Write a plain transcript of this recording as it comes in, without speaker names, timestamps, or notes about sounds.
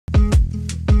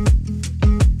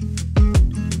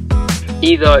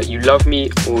Either you love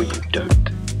me or you don't.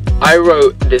 I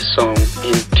wrote this song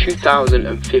in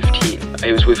 2015.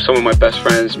 It was with some of my best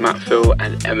friends, Matt, Phil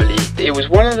and Emily. It was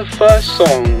one of the first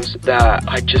songs that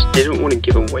I just didn't want to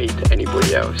give away to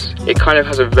anybody else. It kind of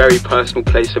has a very personal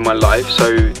place in my life,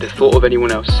 so the thought of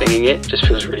anyone else singing it just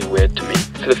feels really weird to me.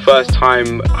 For the first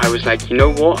time, I was like, you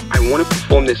know what? I want to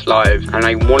perform this live and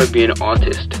I want to be an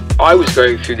artist. I was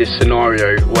going through this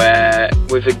scenario where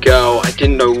with a girl, I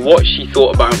didn't know what she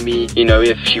thought about me, you know,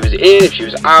 if she was in, if she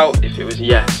was out, if it was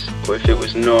yes or if it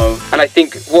was no. And I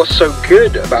think what's so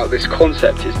good about this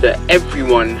concept is that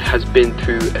everyone has been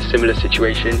through a similar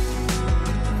situation,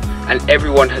 and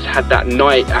everyone has had that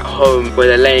night at home where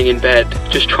they're laying in bed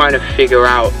just trying to figure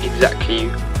out exactly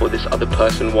what this other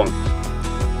person wants.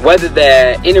 Whether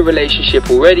they're in a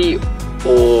relationship already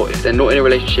or if they're not in a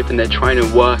relationship and they're trying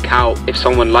to work out if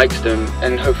someone likes them,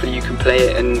 and hopefully you can play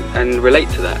it and relate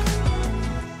to that.